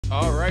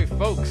All right,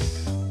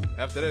 folks.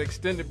 After that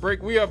extended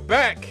break, we are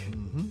back.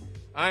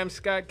 I am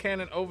Scott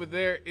Cannon. Over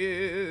there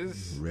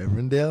is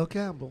Reverend Delwyn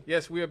Campbell.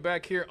 Yes, we are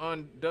back here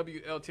on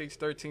WLTH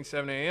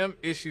 1370 AM,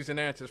 Issues and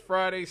Answers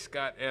Friday,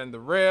 Scott and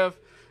the Rev.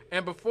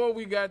 And before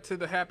we got to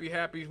the happy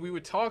happies, we were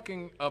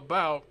talking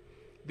about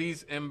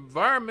these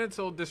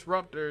environmental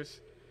disruptors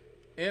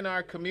in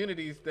our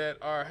communities that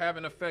are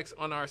having effects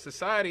on our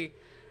society,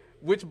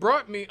 which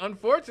brought me,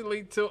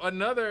 unfortunately, to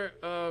another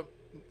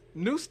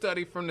new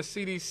study from the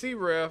CDC,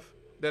 Rev,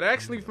 that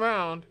actually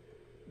found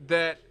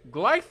that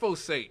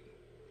glyphosate,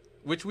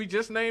 which we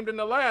just named in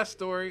the last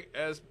story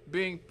as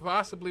being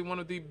possibly one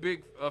of the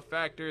big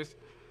factors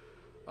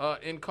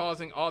in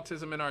causing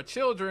autism in our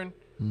children,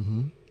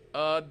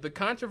 the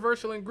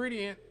controversial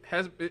ingredient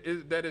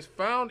that is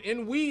found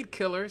in weed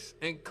killers,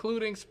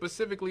 including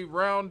specifically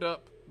RoundUp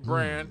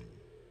brand,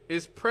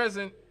 is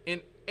present in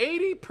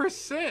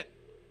 80%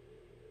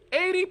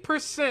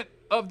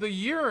 of the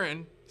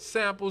urine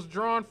samples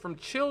drawn from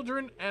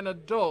children and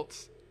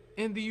adults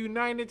in the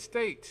United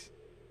States.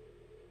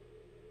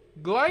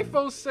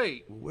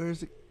 Glyphosate. Where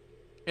is it?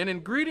 An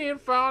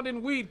ingredient found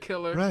in weed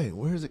killer. Right.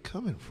 Where is it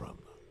coming from?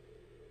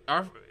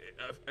 Our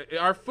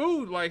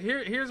food. Like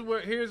here's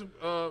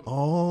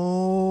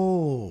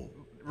oh.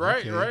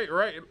 Right, okay.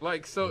 right.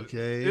 Like so,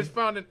 Okay. it's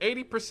found in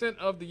 80%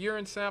 of the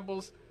urine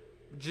samples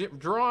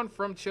drawn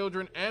from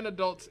children and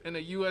adults in a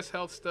U.S.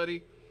 health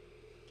study.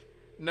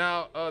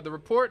 Now, the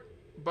report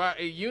by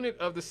a unit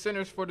of the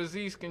Centers for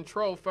Disease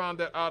Control found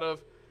that out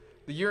of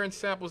the urine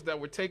samples that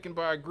were taken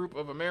by a group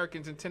of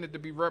Americans intended to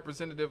be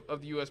representative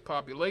of the U.S.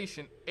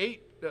 population,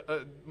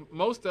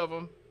 most of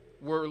them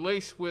were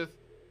laced with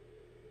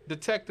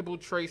detectable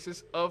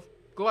traces of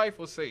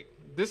glyphosate.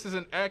 This is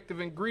an active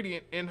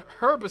ingredient in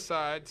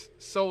herbicides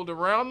sold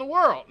around the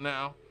world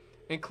now,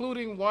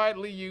 including the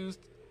widely used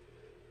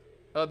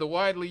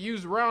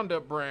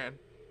RoundUp brand.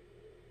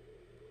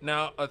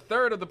 Now, a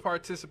third of the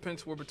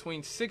participants were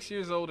between 6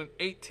 years old and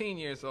 18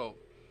 years old.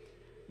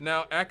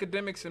 Now,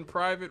 academics and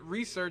private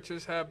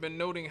researchers have been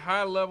noting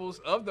high levels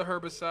of the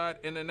herbicide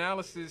in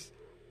analysis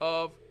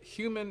of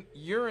human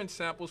urine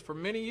samples for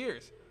many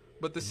years.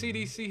 But the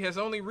CDC has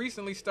only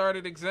recently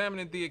started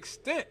examining the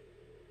extent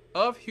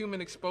of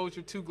human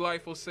exposure to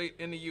glyphosate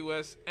in the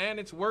U.S., and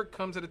its work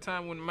comes at a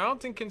time when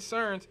mounting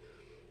concerns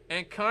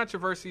and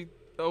controversy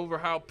over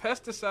how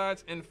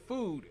pesticides in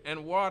food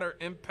and water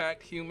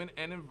impact human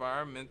and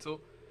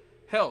environmental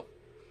health.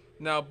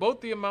 Now,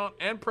 both the amount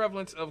and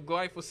prevalence of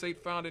glyphosate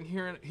found in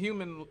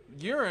human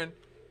urine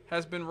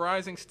has been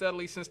rising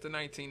steadily since the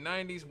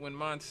 1990s, when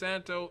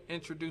Monsanto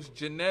introduced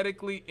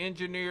genetically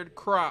engineered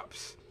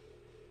crops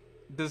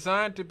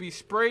designed to be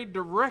sprayed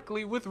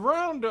directly with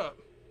RoundUp.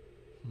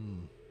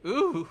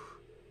 Ooh.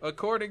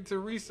 According to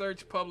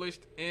research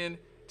published in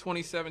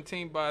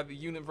 2017 by the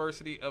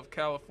University of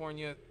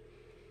California,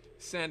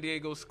 San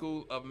Diego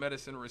School of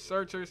Medicine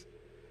researchers,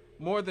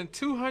 more than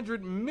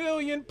 200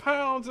 million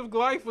pounds of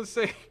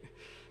glyphosate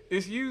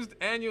is used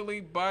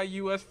annually by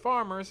U.S.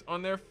 farmers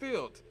on their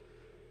fields.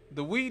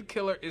 The weed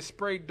killer is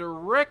sprayed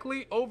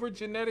directly over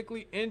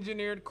genetically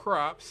engineered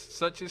crops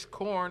such as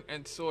corn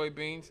and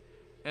soybeans,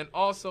 and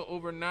also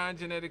over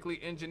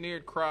non-genetically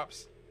engineered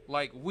crops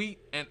like wheat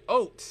and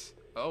oats.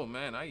 Oh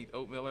man, I eat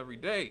oatmeal every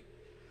day.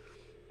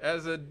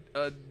 As a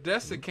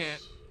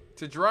desiccant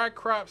to dry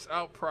crops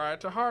out prior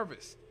to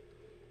harvest.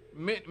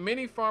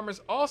 Many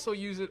farmers also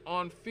use it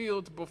on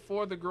fields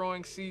before the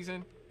growing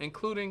season,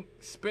 including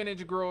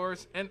spinach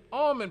growers and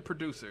almond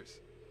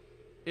producers.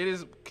 It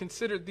is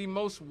considered the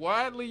most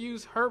widely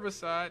used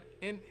herbicide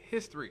in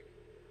history.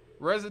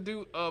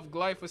 Residue of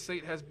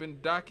glyphosate has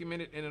been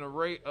documented in an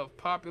array of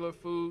popular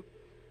food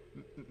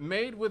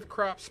made with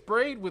crops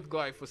sprayed with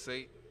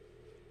glyphosate,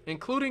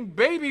 including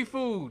baby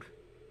food.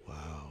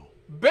 Wow.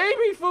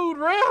 Baby food,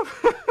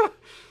 Rev.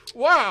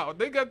 Wow,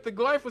 they got the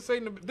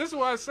glyphosate. This is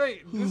why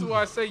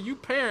I say you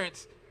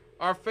parents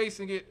are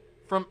facing it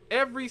from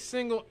every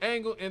single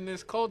angle in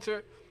this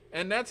culture,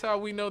 and that's how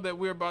we know that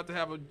we're about to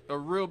have a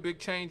real big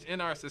change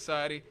in our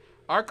society.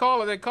 Our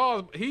caller that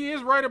calls, he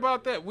is right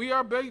about that. We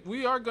are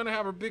going to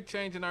have a big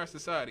change in our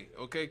society,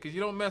 okay? Because you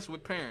don't mess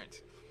with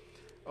parents,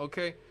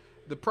 okay?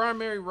 The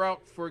primary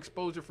route for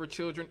exposure for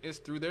children is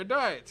through their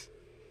diets.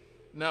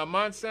 Now,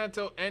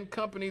 Monsanto and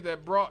company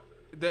that bought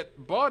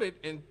it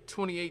in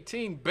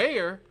 2018,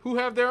 Bayer, who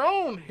have their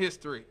own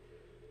history,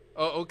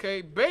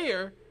 okay?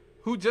 Bayer,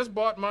 who just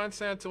bought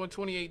Monsanto in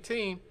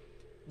 2018,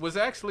 was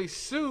actually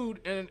sued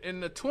in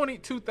the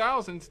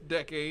 2000s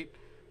decade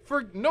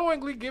for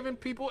knowingly giving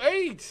people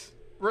AIDS.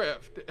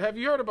 Rev, have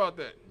you heard about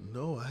that?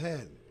 No, I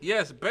hadn't.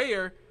 Yes,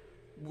 Bayer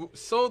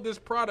sold this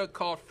product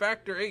called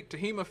Factor 8 to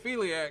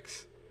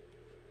hemophiliacs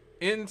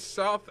in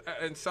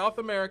South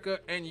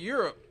America and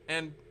Europe.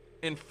 And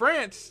in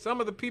France, some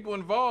of the people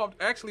involved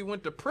actually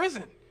went to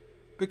prison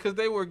because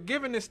they were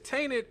giving this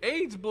tainted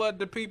AIDS blood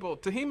to people,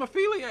 to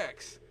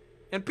hemophiliacs.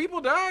 And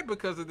people died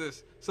because of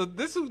this. So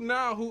this is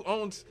now who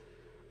owns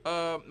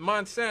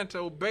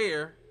Monsanto,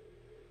 Bayer.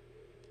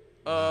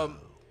 Wow.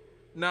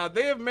 Now,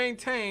 they have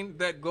maintained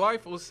that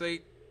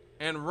glyphosate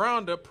and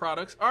Roundup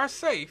products are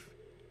safe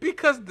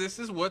because this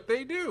is what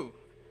they do.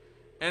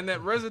 And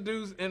that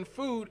residues in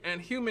food and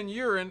human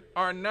urine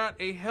are not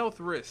a health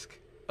risk.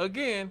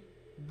 Again,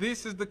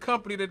 this is the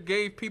company that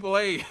gave people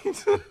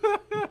AIDS.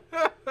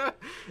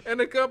 And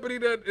the company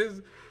that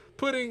is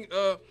putting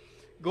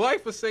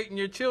glyphosate in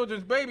your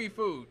children's baby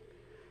food.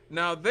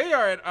 Now, they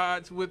are at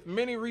odds with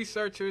many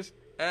researchers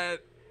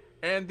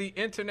and the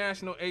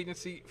International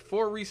Agency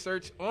for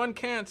Research on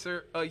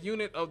Cancer, a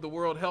unit of the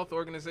World Health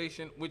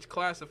Organization, which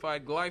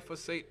classified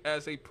glyphosate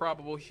as a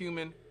probable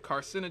human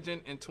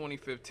carcinogen in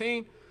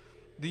 2015.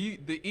 The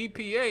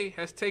EPA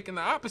has taken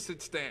the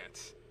opposite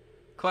stance,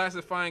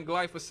 classifying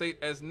glyphosate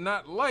as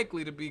not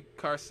likely to be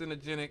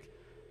carcinogenic,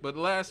 but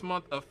last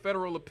month a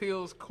federal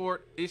appeals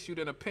court issued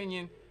an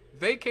opinion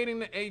vacating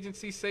the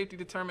agency's safety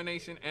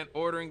determination and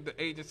ordering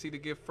the agency to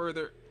give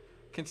further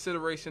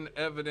consideration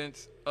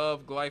evidence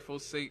of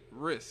glyphosate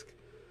risk.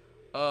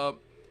 Now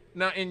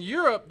in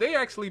Europe, they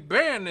actually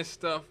ban this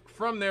stuff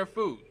from their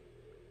food.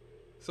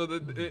 So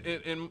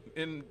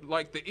in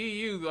like the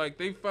EU, like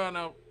they found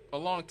out a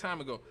long time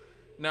ago.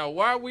 Now,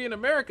 why we in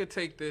America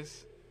take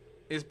this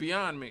is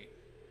beyond me.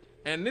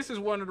 And this is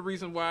one of the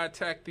reasons why I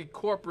attack the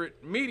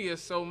corporate media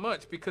so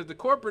much, because the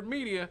corporate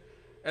media,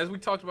 as we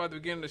talked about at the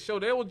beginning of the show,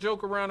 they will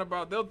joke around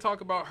they'll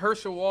talk about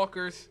Herschel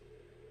Walker's,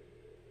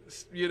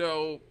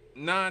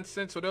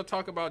 nonsense, or they'll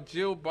talk about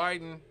Jill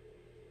Biden,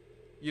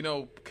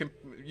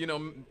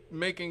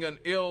 making an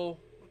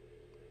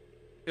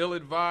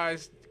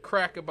ill-advised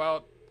crack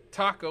about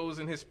tacos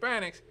and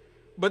Hispanics.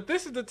 But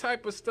this is the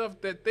type of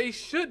stuff that they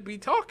should be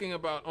talking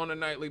about on a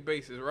nightly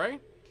basis,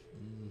 right?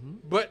 Mm-hmm.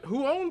 But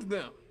who owns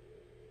them?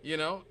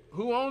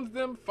 Who owns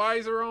them?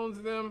 Pfizer owns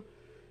them.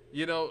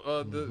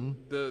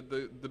 The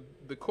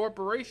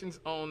corporations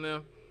own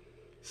them.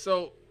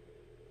 So,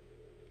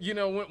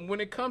 when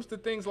it comes to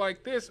things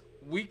like this,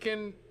 we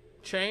can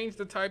change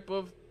the type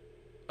of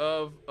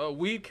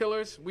weed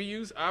killers we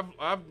use.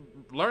 I've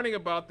learning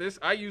about this.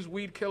 I use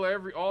weed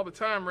killer all the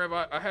time, Rev.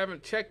 I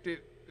haven't checked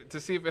it to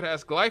see if it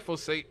has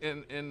glyphosate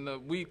in the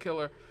weed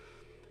killer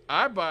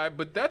I buy,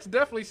 but that's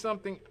definitely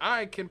something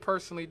I can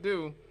personally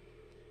do,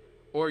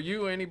 or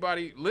you or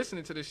anybody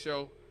listening to this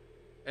show,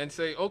 and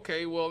say,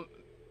 okay, well,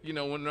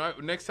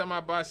 next time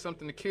I buy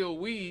something to kill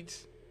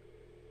weeds,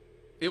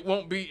 it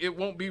won't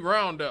be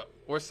Roundup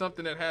or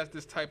something that has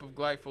this type of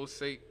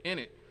glyphosate in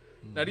it.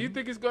 Mm-hmm. Now, do you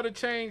think it's going to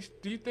change?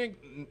 Do you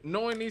think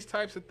knowing these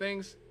types of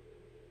things,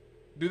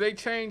 do they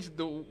change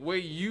the way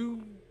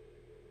you,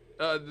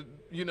 the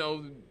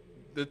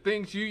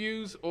things you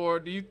use, or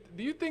do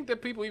you think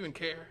that people even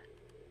care?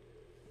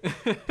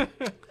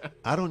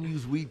 I don't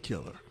use weed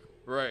killer.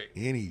 Right.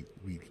 Any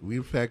weed.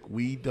 In fact,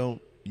 we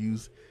don't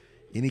use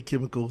any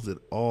chemicals at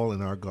all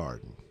in our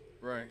garden.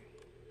 Right.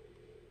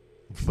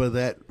 For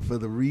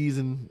the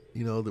reason,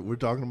 that we're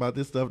talking about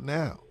this stuff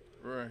now.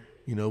 Right.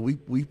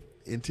 We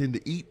intend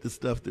to eat the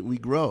stuff that we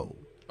grow.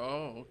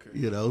 Oh, okay.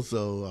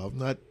 So I'm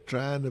not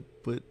trying to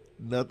put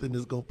nothing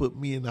that's going to put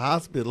me in the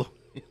hospital.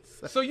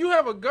 So you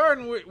have a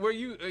garden where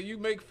you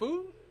make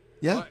food?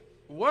 Yeah.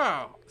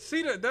 Wow.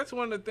 See, that's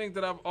one of the things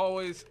that I've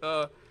always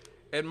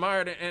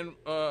admired. And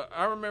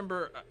I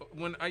remember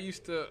when I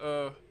used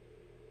to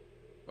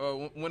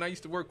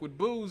work with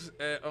Booze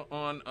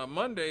on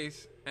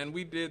Mondays, and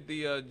we did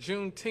the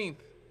Juneteenth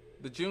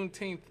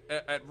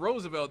at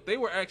Roosevelt. They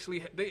were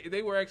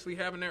actually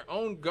having their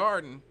own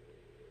garden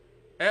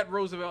at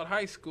Roosevelt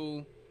High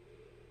School.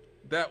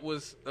 That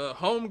was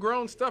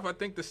homegrown stuff. I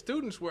think the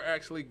students were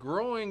actually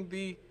growing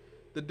the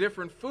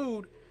different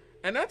food,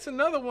 and that's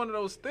another one of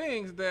those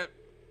things that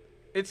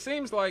it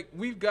seems like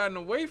we've gotten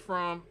away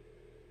from,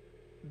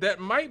 that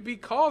might be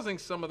causing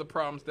some of the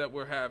problems that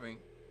we're having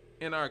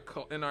in our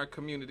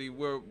community,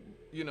 where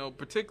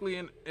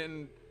particularly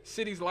in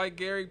cities like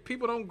Gary,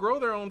 people don't grow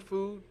their own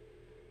food,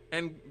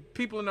 and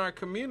people in our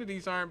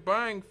communities aren't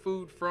buying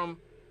food from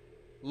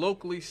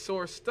locally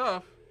sourced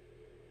stuff.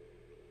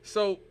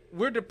 So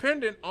we're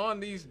dependent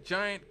on these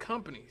giant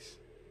companies.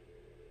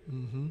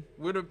 Mm-hmm.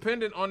 We're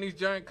dependent on these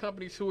giant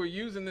companies who are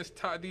using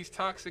these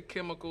toxic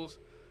chemicals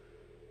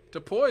to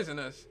poison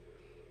us.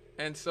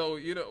 And so,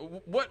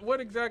 what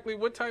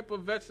type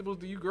of vegetables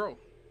do you grow?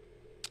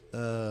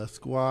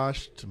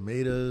 Squash,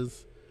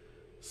 tomatoes,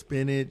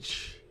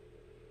 spinach,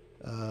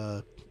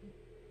 I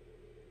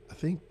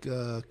think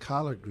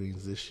collard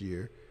greens this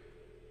year,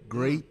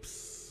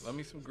 grapes. Love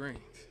me some greens.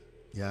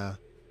 Yeah.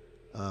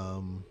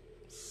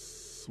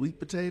 Sweet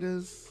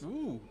potatoes.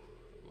 Ooh,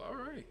 all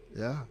right.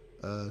 Yeah.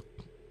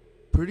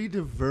 Pretty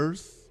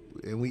diverse,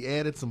 and we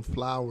added some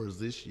flowers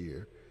this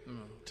year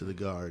to the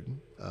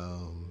garden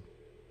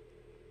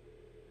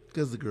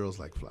because the girls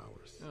like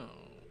flowers.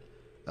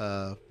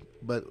 Oh.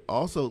 But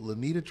also,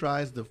 Lanita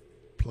tries to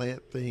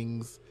plant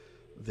things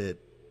that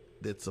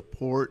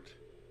support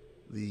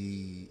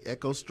the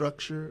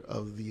ecostructure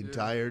of the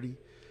entirety.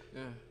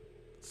 Yeah.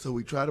 So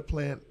we try to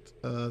plant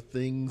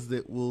things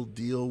that will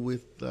deal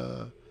with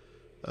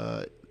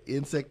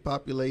insect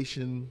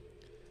population.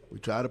 We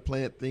try to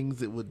plant things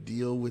that would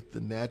deal with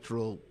the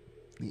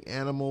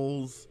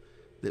animals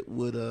that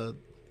would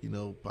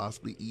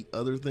possibly eat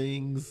other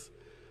things,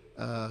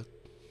 and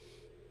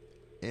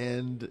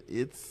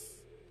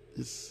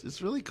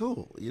it's really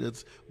cool.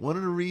 It's one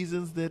of the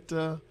reasons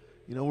that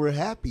we're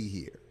happy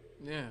here.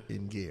 Yeah.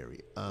 In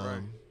Gary,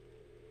 Right.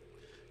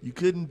 you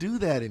couldn't do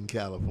that in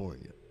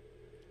California.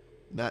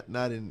 Not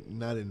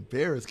in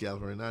Paris,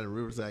 California, not in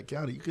Riverside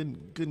County. You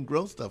couldn't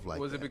grow stuff like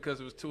that. Was it because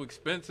it was too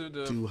expensive?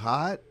 Too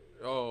hot?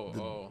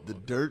 The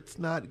dirt's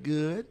not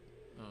good.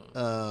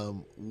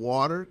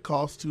 Water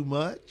costs too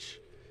much.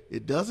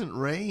 It doesn't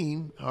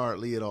rain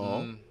hardly at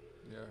all.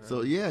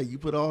 So yeah, you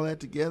put all that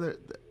together.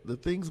 The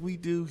things we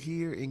do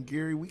here in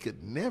Gary, we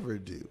could never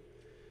do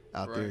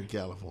out there in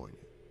California.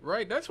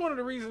 Right. That's one of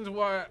the reasons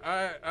why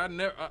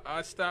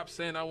I stopped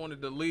saying I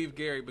wanted to leave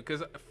Gary,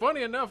 because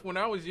funny enough, when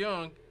I was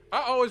young,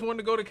 I always wanted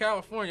to go to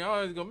California. I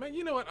always go, man,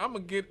 you know what? I'm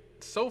going to get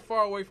so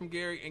far away from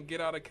Gary and get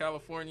out of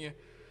California.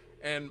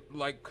 And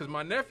because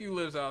my nephew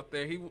lives out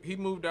there, he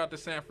moved out to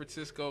San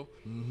Francisco.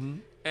 Mm-hmm.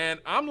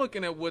 And I'm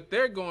looking at what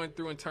they're going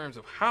through in terms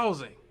of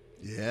housing.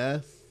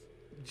 Yes.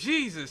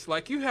 Jesus,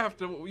 like you have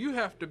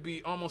to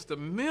be almost a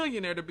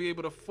millionaire to be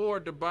able to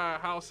afford to buy a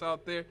house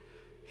out there.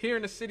 Here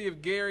in the city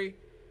of Gary,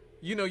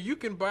 you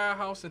can buy a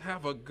house and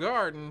have a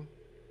garden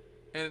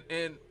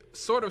and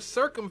sort of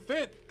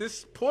circumvent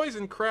this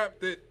poison crap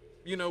that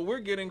we're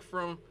getting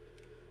from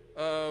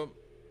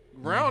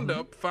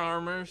RoundUp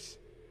farmers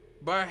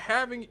by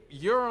having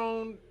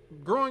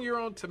growing your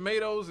own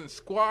tomatoes and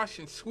squash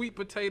and sweet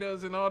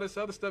potatoes and all this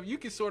other stuff. You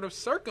can sort of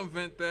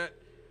circumvent that,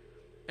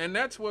 and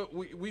that's what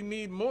we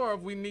need more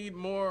of. We need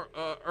more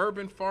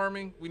urban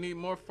farming. We need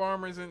more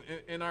farmers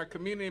in our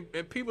community,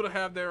 and people to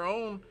have their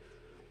own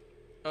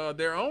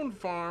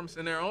farms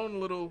and their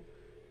own little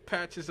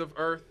patches of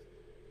earth.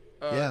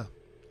 Yeah.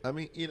 I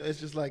mean,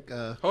 it's just like...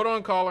 hold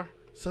on, caller.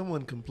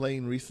 Someone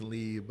complained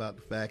recently about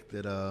the fact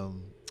that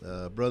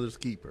Brothers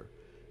Keeper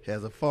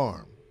has a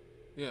farm.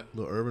 Yeah. A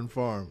little urban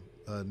farm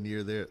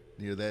near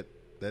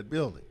that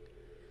building.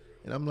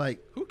 And I'm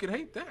like... Who could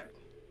hate that?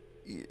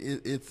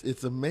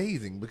 It's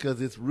amazing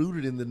because it's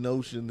rooted in the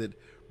notion that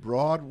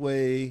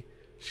Broadway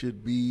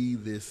should be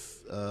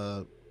this...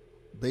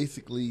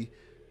 basically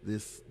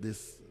this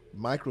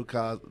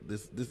microcosm,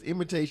 this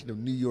imitation of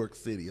New York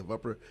City, of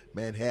Upper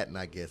Manhattan,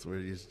 I guess, where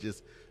it's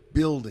just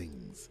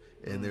buildings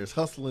and there's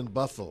hustle and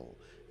bustle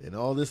and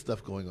all this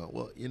stuff going on.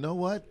 Well, you know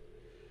what?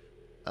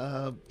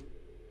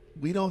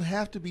 We don't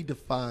have to be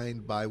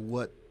defined by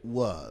what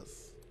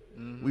was.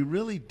 Mm-hmm. We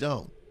really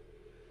don't.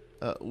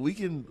 We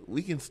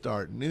can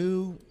start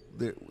new.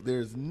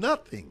 There's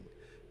nothing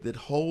that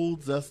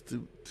holds us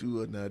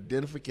to an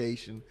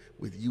identification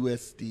with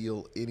U.S.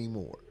 Steel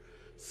anymore.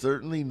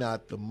 Certainly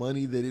not the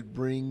money that it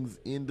brings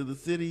into the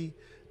city,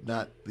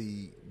 not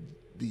the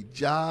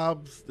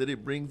jobs that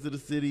it brings to the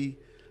city.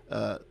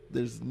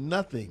 There's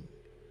nothing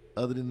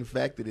other than the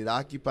fact that it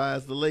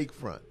occupies the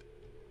lakefront.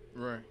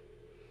 Right.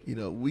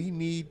 We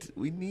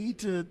need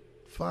to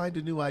find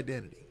a new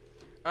identity.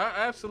 I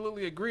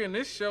absolutely agree. And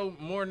this show,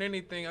 more than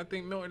anything, I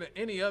think more than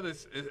any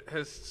others,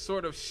 has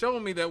sort of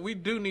shown me that we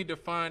do need to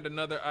find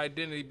another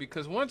identity,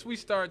 because once we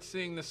start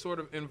seeing the sort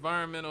of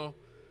environmental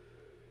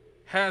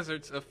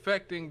hazards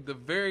affecting the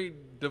very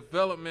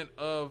development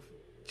of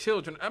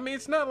children. I mean,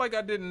 it's not like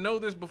I didn't know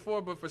this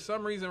before, but for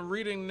some reason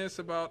reading this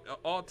about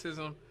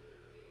autism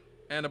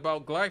and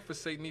about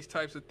glyphosate and these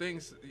types of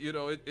things,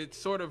 it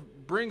sort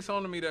of brings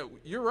home to me that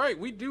you're right.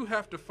 We do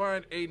have to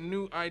find a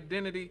new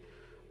identity,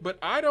 but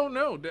I don't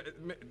know.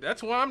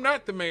 That's why I'm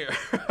not the mayor.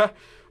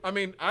 I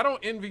mean, I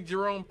don't envy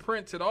Jerome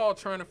Prince at all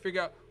trying to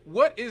figure out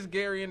what is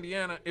Gary,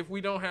 Indiana, if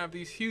we don't have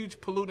these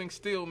huge polluting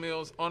steel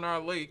mills on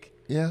our lake.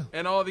 Yeah.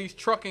 And all these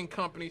trucking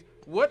companies.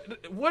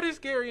 What is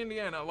Gary,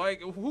 Indiana?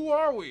 Like, who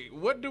are we?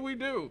 What do we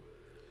do?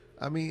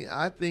 I mean,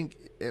 I think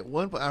at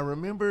one point, I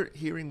remember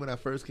hearing when I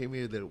first came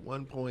here that at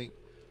one point,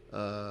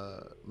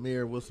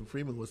 Mayor Wilson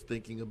Freeman was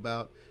thinking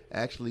about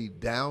actually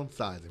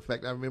downsizing. In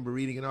fact, I remember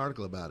reading an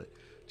article about it,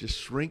 just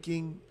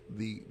shrinking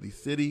the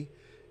city.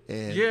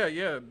 And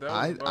yeah. That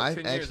was about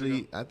 10 years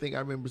ago. I think I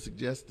remember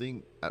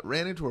suggesting, I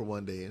ran into her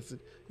one day and said,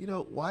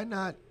 why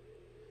not?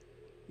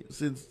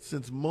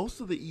 Since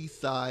most of the east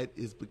side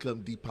has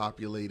become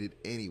depopulated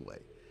anyway,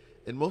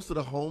 and most of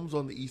the homes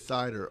on the east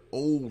side are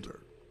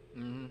older,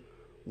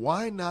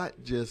 why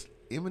not just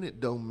eminent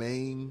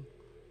domain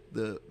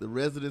the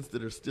residents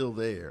that are still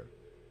there,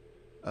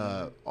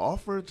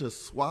 offer to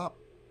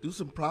do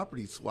some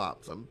property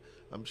swaps?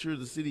 I'm sure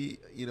the city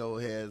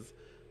has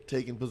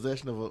taken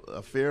possession of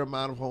a fair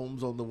amount of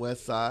homes on the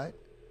west side,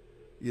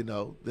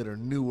 that are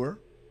newer,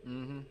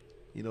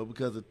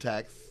 because of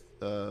tax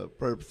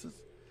purposes.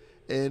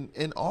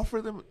 And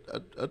offer them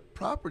a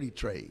property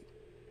trade.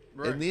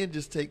 Right. And then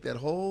just take that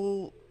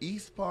whole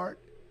east part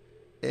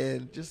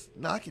and just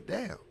knock it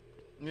down.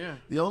 Yeah.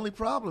 The only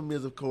problem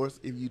is, of course,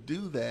 if you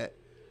do that,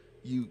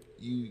 you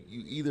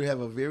either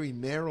have a very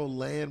narrow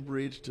land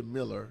bridge to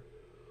Miller,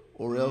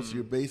 or else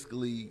you're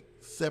basically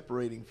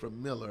separating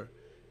from Miller.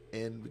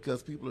 And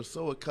because people are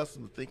so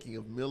accustomed to thinking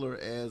of Miller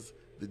as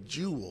the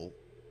jewel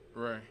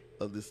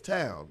of this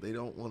town, they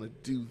don't want to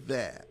do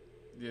that.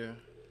 Yeah.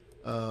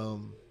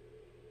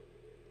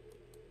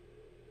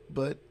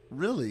 But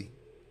really,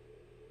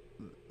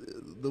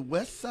 the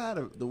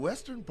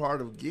western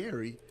part of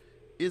Gary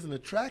is an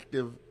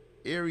attractive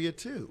area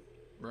too.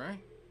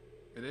 Right.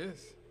 It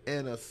is.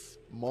 And a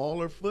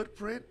smaller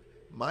footprint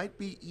might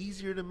be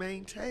easier to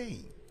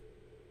maintain.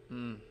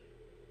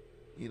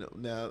 You know,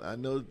 now I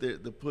know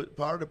that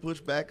part of the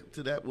pushback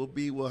to that will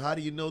be, well, how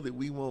do you know that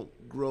we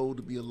won't grow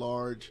to be a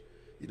large,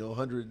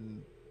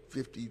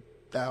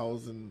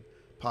 150,000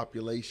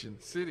 population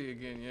city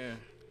again? Yeah.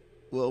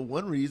 Well,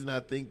 one reason I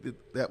think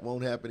that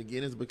won't happen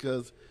again is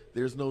because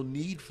there's no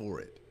need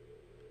for it.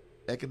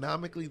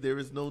 Economically, there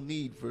is no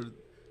need for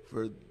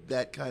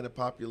that kind of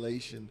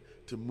population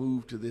to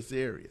move to this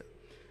area.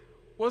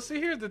 Well,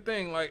 see, here's the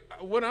thing. Like,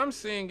 what I'm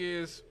seeing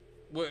is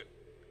what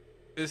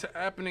is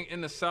happening in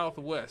the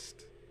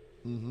Southwest.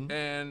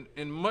 And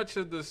in much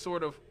of the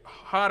sort of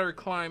hotter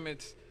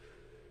climates,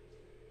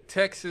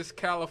 Texas,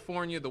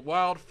 California, the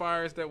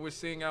wildfires that we're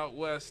seeing out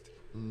west,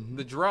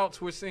 the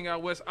droughts we're seeing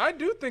out west, I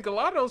do think a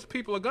lot of those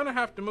people are going to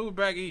have to move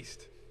back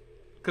east.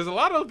 Because a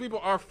lot of those people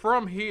are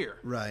from here.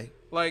 Right.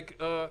 Like,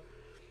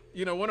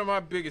 one of my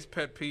biggest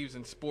pet peeves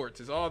in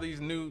sports is all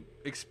these new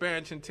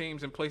expansion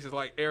teams in places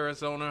like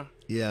Arizona,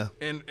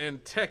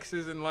 and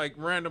Texas, and like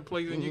random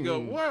places, and you go,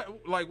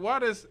 what? Like, why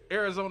does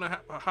Arizona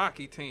have a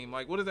hockey team?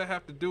 Like, what does that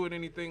have to do with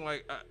anything?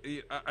 Like,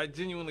 I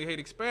genuinely hate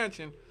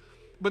expansion,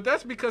 but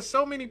that's because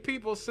so many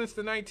people since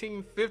the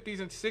 1950s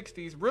and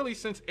 60s, really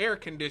since air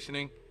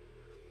conditioning,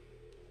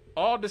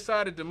 all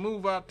decided to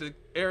move out to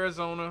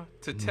Arizona,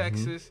 to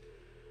Texas,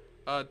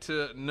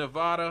 to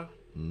Nevada.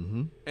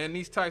 And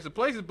these types of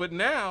places. But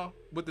now,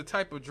 with the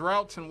type of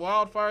droughts and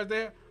wildfires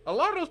there, a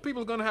lot of those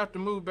people are going to have to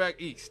move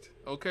back east,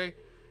 okay?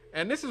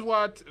 And this is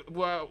why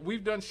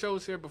we've done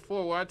shows here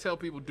before where I tell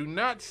people, do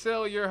not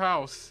sell your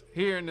house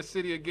here in the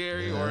city of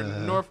Gary or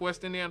in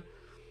Northwest Indiana.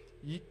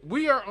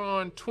 We are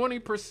on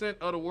 20%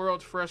 of the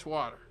world's fresh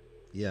water.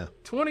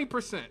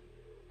 20%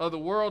 of the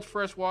world's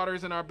fresh water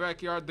is in our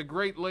backyard. The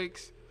Great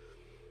Lakes.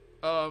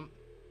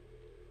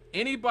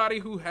 Anybody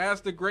who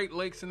has the Great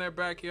Lakes in their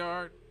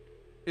backyard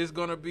is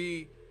going to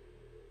be,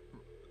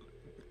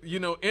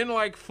 in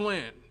like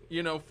Flynn,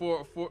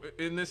 for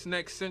in this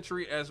next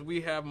century, as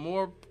we have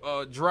more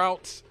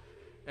droughts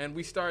and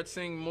we start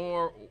seeing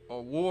more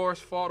wars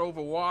fought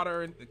over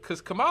water.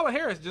 Because Kamala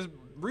Harris just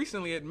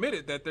recently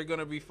admitted that they're going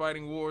to be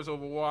fighting wars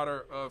over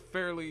water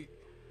fairly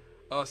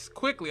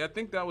quickly. I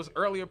think that was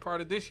earlier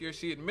part of this year.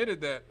 She admitted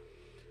that.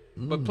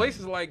 But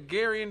places like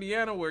Gary,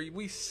 Indiana, where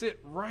we sit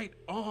right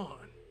on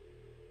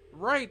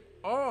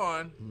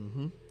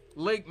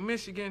Lake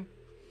Michigan,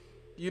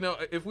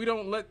 if we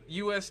don't let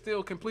U.S.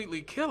 Steel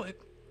completely kill it,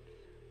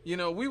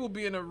 we will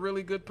be in a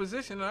really good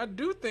position. And I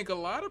do think a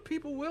lot of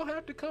people will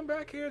have to come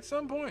back here at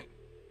some point.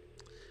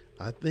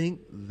 I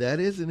think that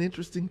is an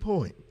interesting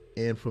point.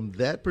 And from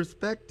that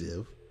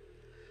perspective,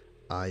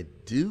 I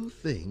do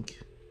think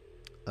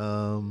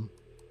that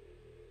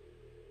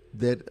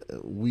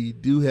we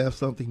do have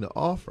something to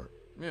offer.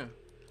 Yeah.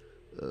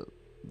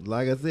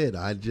 Like I said,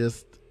 I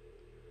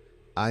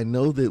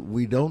know that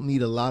we don't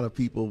need a lot of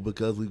people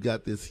because we've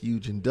got this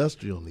huge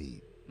industrial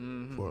need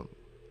for them.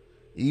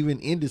 Even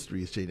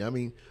industry is changing. I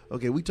mean,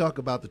 okay, we talk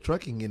about the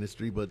trucking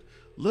industry, but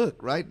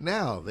look, right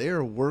now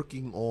they're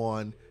working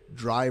on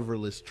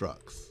driverless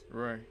trucks.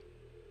 Right.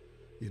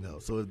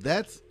 So if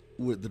that's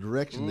with the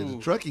direction that the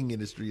trucking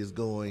industry is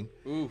going,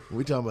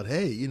 we're talking about,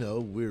 hey,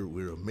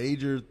 we're a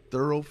major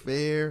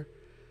thoroughfare.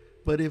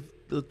 But if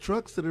the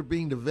trucks that are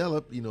being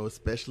developed,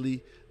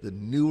 especially the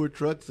newer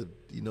trucks, to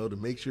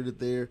make sure that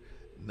they're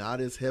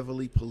not as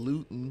heavily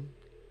polluting,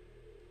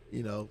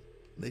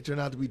 they turn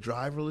out to be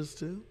driverless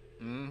too.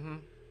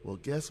 Well,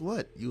 guess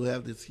what? You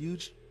have this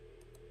huge,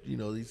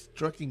 these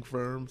trucking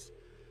firms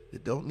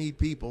that don't need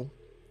people,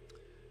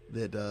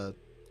 that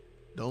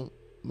don't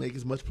make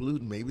as much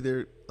pollutant. Maybe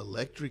they're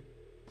electric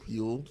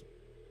fueled,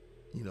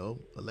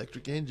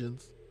 electric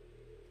engines.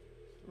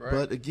 Right.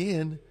 But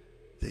again,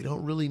 they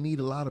don't really need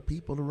a lot of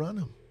people to run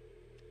them.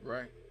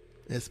 Right.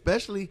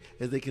 Especially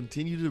as they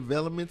continue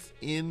developments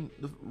in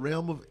the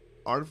realm of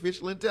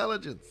artificial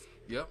intelligence.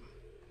 Yep.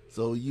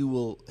 So you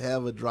will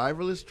have a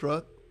driverless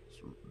truck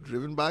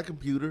driven by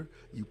computer.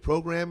 You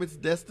program its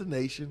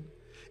destination.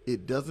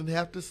 It doesn't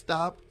have to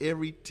stop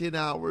every 10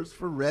 hours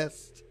for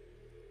rest.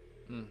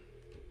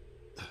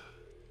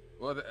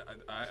 Well,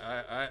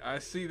 I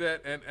see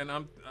that, and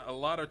a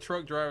lot of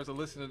truck drivers are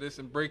listening to this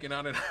and breaking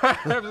out in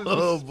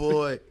Oh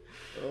boy.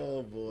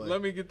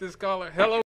 Let me get this caller. Hello.